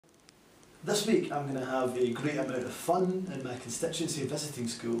This week I'm going to have a great amount of fun in my constituency visiting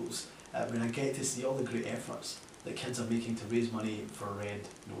schools when I get to see all the great efforts that kids are making to raise money for Red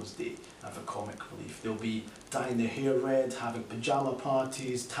Nose Day and for comic relief. They'll be dyeing their hair red, having pyjama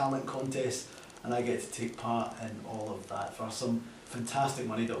parties, talent contests, and I get to take part in all of that for some fantastic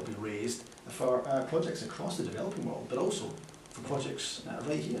money that will be raised for projects across the developing world, but also for projects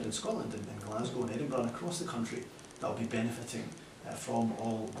right here in Scotland, in Glasgow and Edinburgh and across the country that will be benefiting from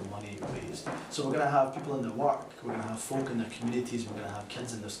all the money raised. So we're going to have people in their work, we're going to have folk in their communities, we're going to have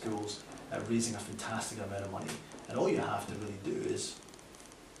kids in their schools raising a fantastic amount of money. And all you have to really do is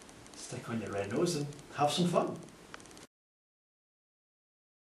stick on your red nose and have some fun.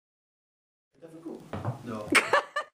 Difficult? No.